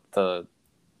the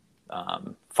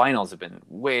finals have been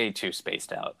way too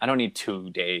spaced out. I don't need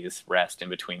 2 days rest in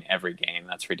between every game.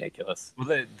 That's ridiculous. Well,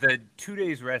 the 2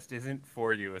 days rest isn't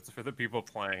for you. It's for the people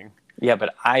playing. Yeah,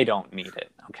 but I don't need it.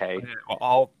 Okay.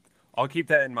 I'll keep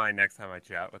that in mind next time I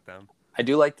chat with them. I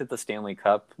do like that the Stanley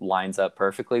Cup lines up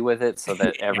perfectly with it, so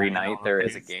that every night there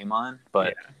is a game on.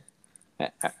 But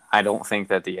I don't think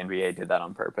that the NBA did that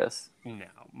on purpose. No,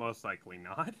 most likely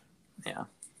not. Yeah.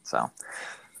 So,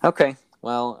 okay.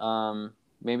 Well,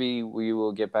 maybe we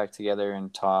will get back together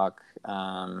and talk.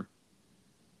 Oh,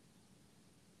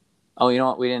 you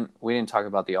know what? We didn't talk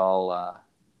about the all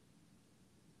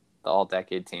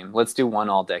decade team. Let's do one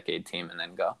all decade team and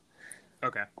then go.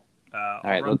 Okay. All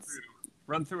right. Let's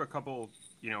run through a couple,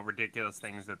 ridiculous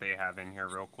things that they have in here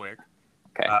real quick.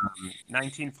 Okay.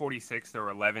 1946, there were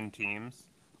 11 teams,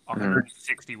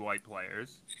 160 white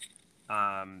players.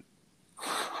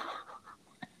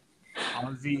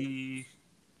 Ozzie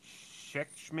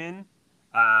Schectman,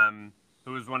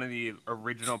 who was one of the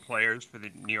original players for the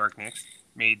New York Knicks,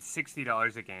 made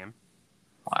 $60 a game.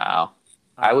 Wow.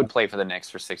 I would play for the Knicks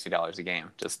for $60 a game,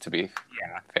 just to be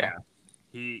fair. Yeah.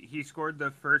 He scored the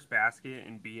first basket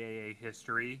in BAA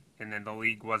history, and then the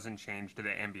league wasn't changed to the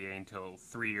NBA until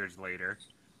 3 years later.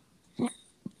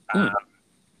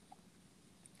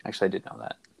 Actually, I did know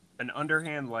that. An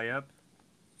underhand layup,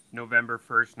 November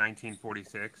 1st,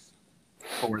 1946,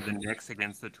 for the Knicks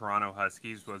against the Toronto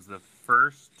Huskies was the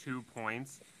first 2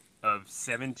 points of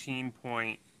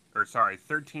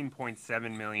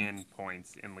 13.7 million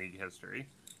points in league history.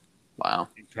 Wow.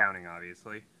 Counting,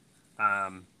 obviously.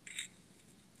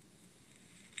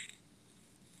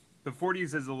 The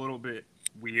 40s is a little bit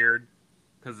weird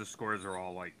because the scores are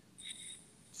all like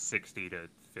 60 to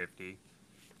 50.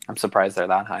 I'm surprised they're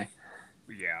that high.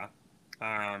 Yeah.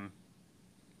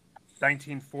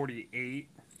 1948.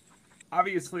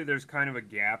 Obviously, there's kind of a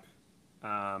gap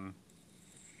of,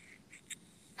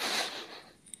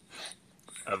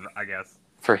 I guess.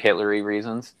 For Hitlery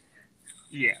reasons?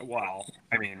 Yeah, well,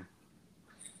 I mean,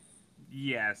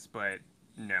 yes, but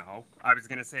no. I was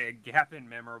going to say a gap in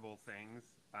memorable things.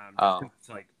 It's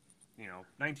like,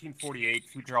 1948,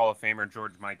 future Hall of Famer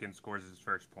George Mikan scores his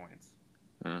first points.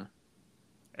 Mm.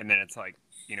 And then it's like,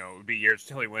 it would be years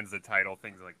till he wins the title,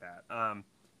 things like that.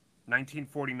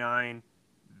 1949,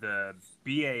 the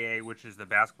BAA, which is the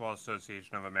Basketball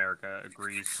Association of America,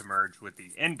 agrees to merge with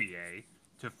the NBA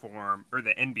to form, or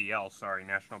the NBL, sorry,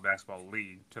 National Basketball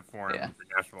League, to form the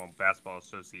National Basketball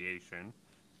Association.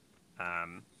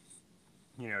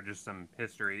 Just some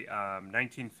history.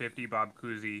 1950, Bob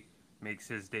Cousy makes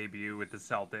his debut with the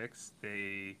Celtics.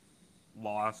 They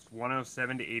lost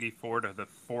 107 to 84 to the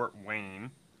Fort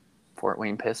Wayne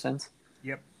Pistons?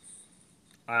 Yep.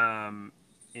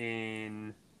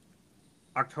 In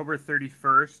October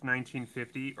 31st,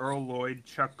 1950, Earl Lloyd,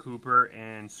 Chuck Cooper,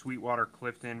 and Sweetwater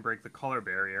Clifton break the color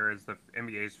barrier as the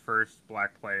NBA's first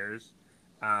black players.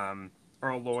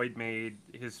 Earl Lloyd made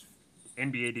his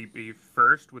NBA debut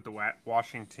first with the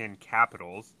Washington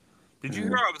Capitals. Did you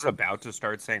hear I was about to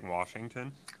start saying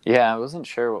Washington? Yeah, I wasn't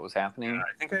sure what was happening. I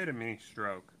think I had a mini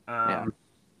stroke. Yeah.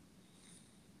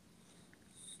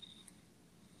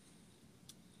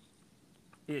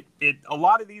 A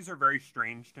lot of these are very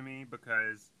strange to me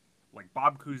because, like,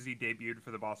 Bob Cousy debuted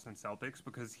for the Boston Celtics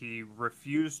because he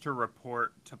refused to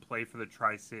report to play for the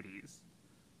Tri-Cities.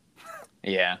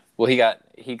 Yeah. Well, he got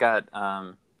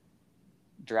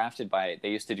drafted by. They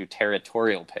used to do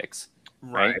territorial picks,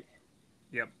 right?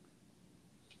 Yep.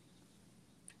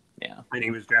 Yeah. And he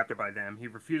was drafted by them. He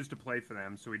refused to play for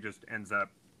them, so he just ends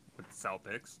up with the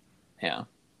Celtics. Yeah.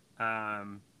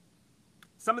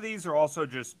 Some of these are also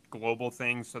just global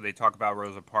things, so they talk about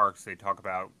Rosa Parks, they talk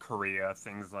about Korea,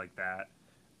 things like that.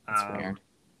 That's weird.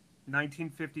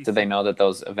 1956. Did they know that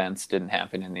those events didn't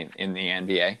happen in the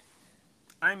NBA?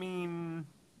 I mean,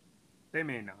 they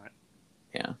may not.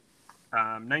 Yeah.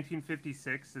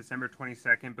 1956, December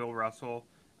 22nd, Bill Russell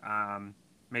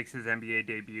makes his NBA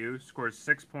debut, scores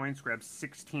 6 points, grabs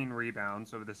 16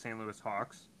 rebounds over the St. Louis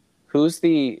Hawks. Who's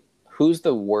the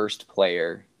worst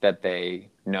player that they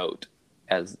note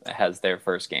as has their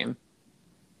first game?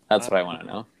 That's what I want to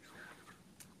know.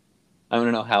 I want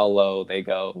to know how low they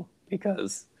go,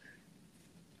 because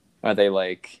are they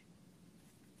like,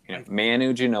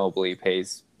 Manu Ginobili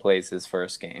plays his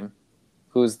first game.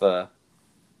 Who's the?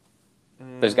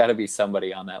 There's got to be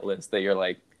somebody on that list that you're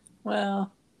like,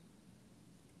 well,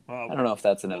 I don't know if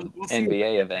that's an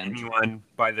NBA event. Anyone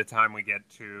by the time we get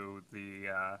to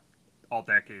the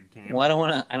all-decade team. Well, I don't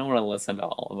want to listen to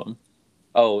all of them.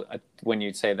 Oh, when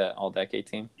you say the all-decade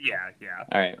team? Yeah.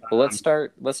 All right. Well, let's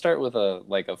start with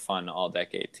a fun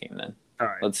all-decade team then. All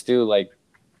right. Let's do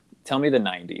tell me the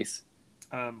 90s.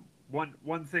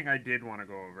 One thing I did want to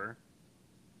go over.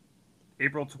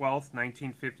 April 12th,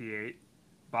 1958,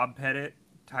 Bob Pettit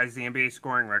ties the NBA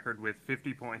scoring record with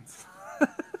 50 points.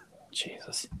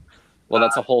 Jesus. Well,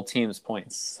 that's a whole team's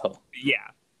points. So. Yeah.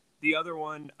 The other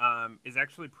one is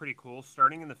actually pretty cool.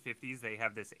 Starting in the 50s, they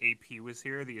have this AP was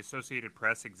here. The Associated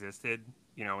Press existed,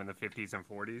 in the 50s and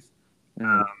 40s.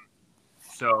 Mm.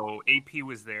 So AP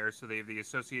was there. So they have the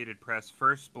Associated Press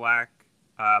first black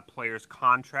players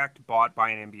contract bought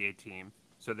by an NBA team.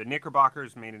 So the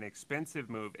Knickerbockers made an expensive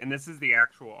move. And this is the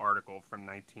actual article from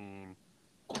I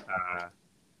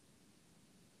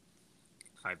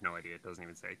have no idea. It doesn't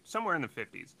even say. Somewhere in the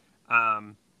 50s.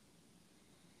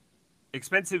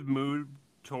 Expensive move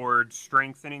towards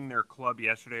strengthening their club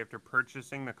yesterday after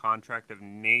purchasing the contract of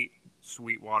Nate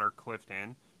Sweetwater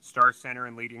Clifton, star center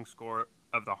and leading scorer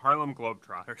of the Harlem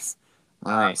Globetrotters.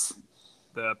 Nice.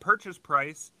 The purchase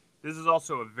price, this is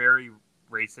also a very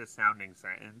racist-sounding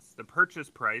sentence. The purchase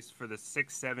price for the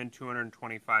 6'7",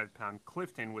 225-pound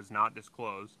Clifton was not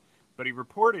disclosed, but he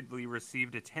reportedly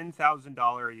received a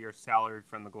 $10,000 a year salary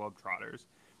from the Globetrotters,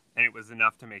 and it was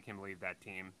enough to make him leave that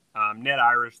team. Ned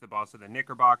Irish, the boss of the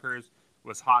Knickerbockers,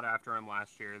 was hot after him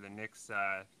last year. The Knicks'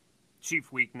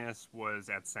 chief weakness was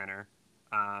at center.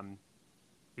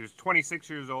 He was 26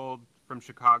 years old, from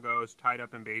Chicago, is tied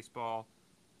up in baseball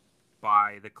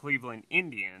by the Cleveland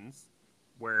Indians,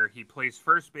 where he plays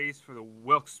first base for the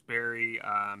Wilkes-Barre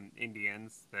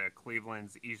Indians, the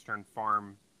Cleveland's Eastern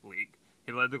Farm League.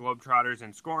 He led the Globetrotters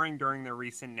in scoring during their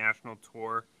recent national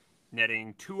tour,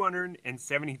 netting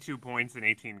 272 points in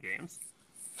 18 games.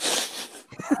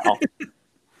 Wow.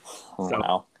 So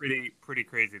wow. Pretty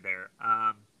crazy there.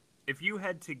 If you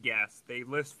had to guess, they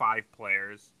list 5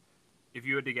 players. If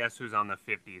you had to guess who's on the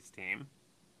 50s team.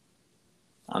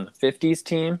 On the 50s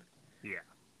team? Yeah.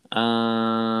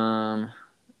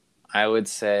 I would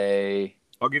say...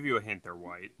 I'll give you a hint, they're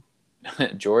white.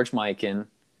 George Mikan.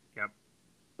 Yep.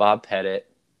 Bob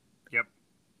Pettit. Yep.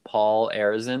 Paul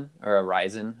Arizin, or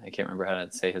Arizin. I can't remember how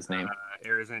to say his name.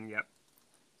 Arizin, yep.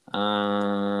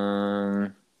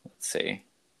 Let's see.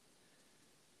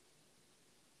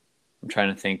 I'm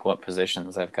trying to think what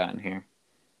positions I've gotten here.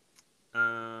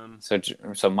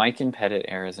 So Mike and Pettit,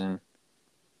 Arizin.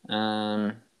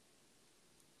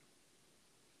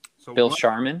 Bill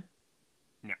Sharman?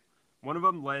 No. One of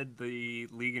them led the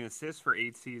league in assists for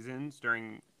 8 seasons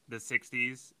during the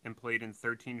 60s and played in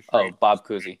 13 straight. Oh, Bob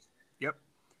Cousy. Yep.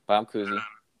 Bob Cousy.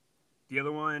 The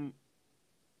other one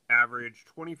averaged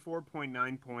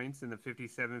 24.9 points in the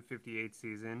 57-58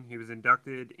 season. He was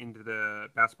inducted into the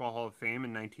Basketball Hall of Fame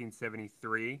in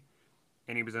 1973,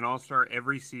 and he was an All-Star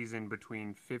every season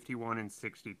between 51 and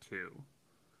 62.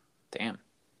 Damn.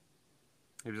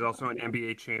 He was also an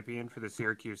NBA champion for the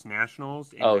Syracuse Nationals.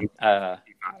 The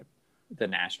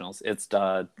Nationals. It's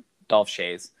Dolph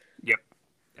Schayes. Yep,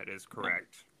 that is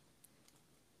correct.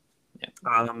 Yeah.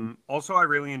 Also, I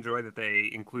really enjoy that they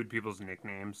include people's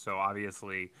nicknames. So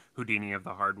obviously, Houdini of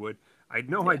the Hardwood. I had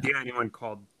no idea anyone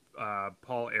called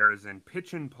Paul Arizin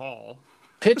Pitchin' Paul.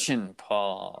 Pitchin'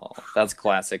 Paul. That's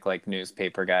classic, like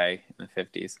newspaper guy in the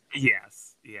 50s.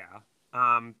 Yes, yeah.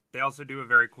 They also do a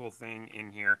very cool thing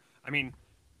in here. I mean,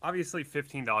 obviously,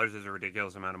 $15 is a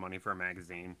ridiculous amount of money for a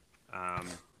magazine.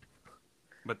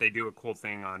 But they do a cool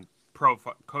thing on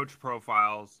coach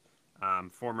profiles.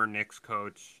 Former Knicks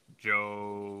coach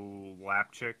Joe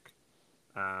Lapchick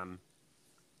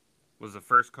was the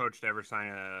first coach to ever sign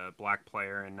a black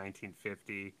player in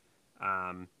 1950.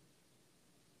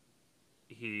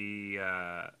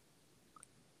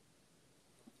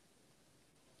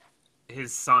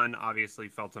 His son obviously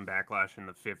felt some backlash in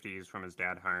the 50s from his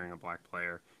dad hiring a black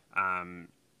player.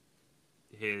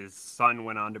 his son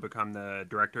went on to become the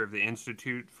director of the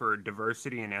Institute for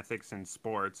Diversity and Ethics in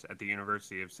Sports at the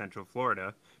University of Central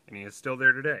Florida, and he is still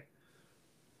there today.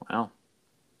 Wow.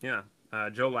 Yeah.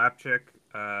 Joe Lapchick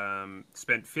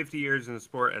spent 50 years in the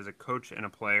sport as a coach and a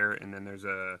player, and then there's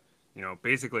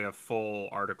basically a full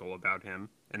article about him,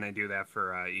 and they do that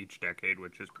for each decade,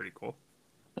 which is pretty cool.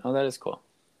 Oh, that is cool.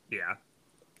 Yeah.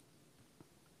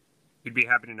 You'd be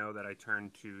happy to know that I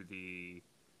turned to the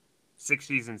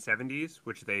 60s and 70s,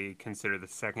 which they consider the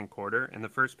second quarter, and the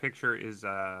first picture is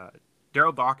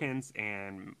Daryl Dawkins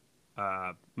and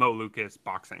Mo Lucas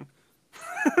boxing.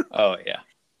 Oh, yeah.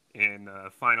 In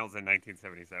finals in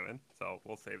 1977, so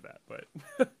we'll save that. But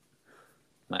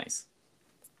nice.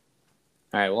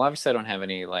 All right. Well, obviously, I don't have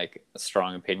any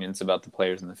strong opinions about the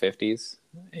players in the 50s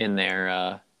in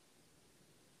their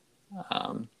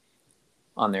on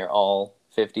their all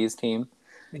 50s team.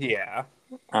 Yeah.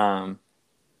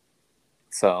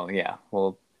 So yeah,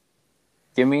 well,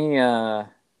 give me the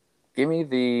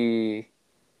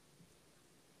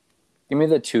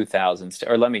 2000s,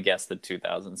 or let me guess the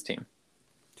 2000s team.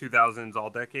 2000s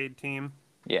all-decade team?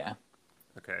 Yeah.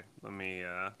 Okay, let me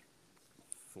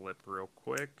flip real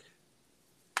quick.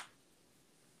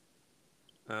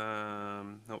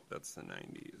 Nope, that's the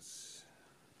 90s.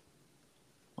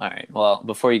 All right, well,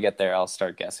 before you get there, I'll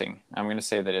start guessing. I'm going to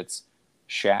say that it's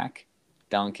Shaq,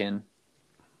 Duncan,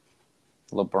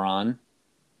 LeBron,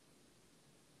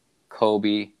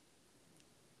 Kobe,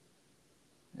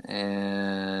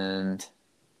 and...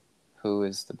 who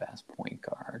is the best point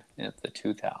guard in the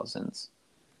 2000s?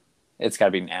 It's got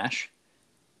to be Nash.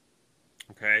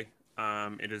 Okay.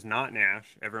 It is not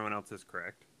Nash. Everyone else is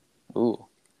correct. Ooh.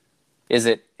 Is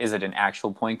it an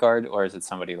actual point guard, or is it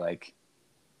somebody like...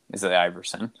 is it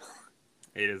Iverson?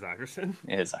 It is Iverson.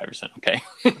 It is Iverson. Okay.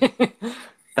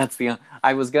 That's the...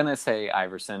 I was going to say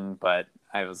Iverson, but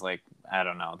I was like, I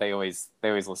don't know. They always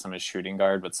list him as shooting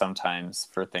guard, but sometimes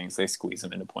for things they squeeze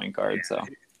him into point guard. Yeah, so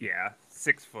yeah,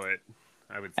 6 foot.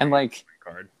 I would say. And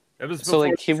guard. It was so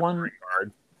he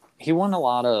won a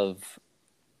lot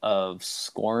of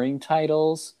scoring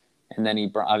titles, and then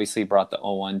he obviously brought the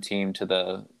 01 team to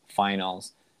the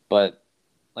finals. But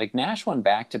Nash won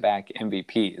back-to-back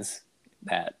MVPs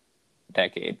that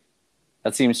decade.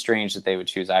 That seems strange that they would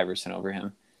choose Iverson over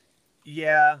him.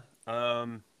 Yeah.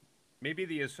 Maybe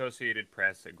the Associated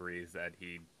Press agrees that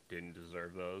he didn't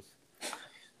deserve those.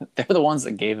 They're the ones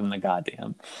that gave him the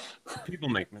goddamn. People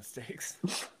make mistakes.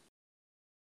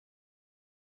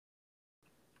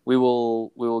 We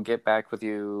will get back with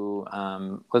you.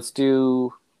 Let's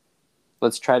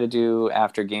try to do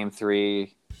after game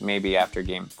 3, maybe after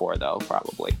game 4 though,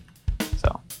 probably.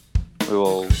 So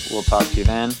we'll talk to you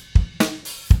then.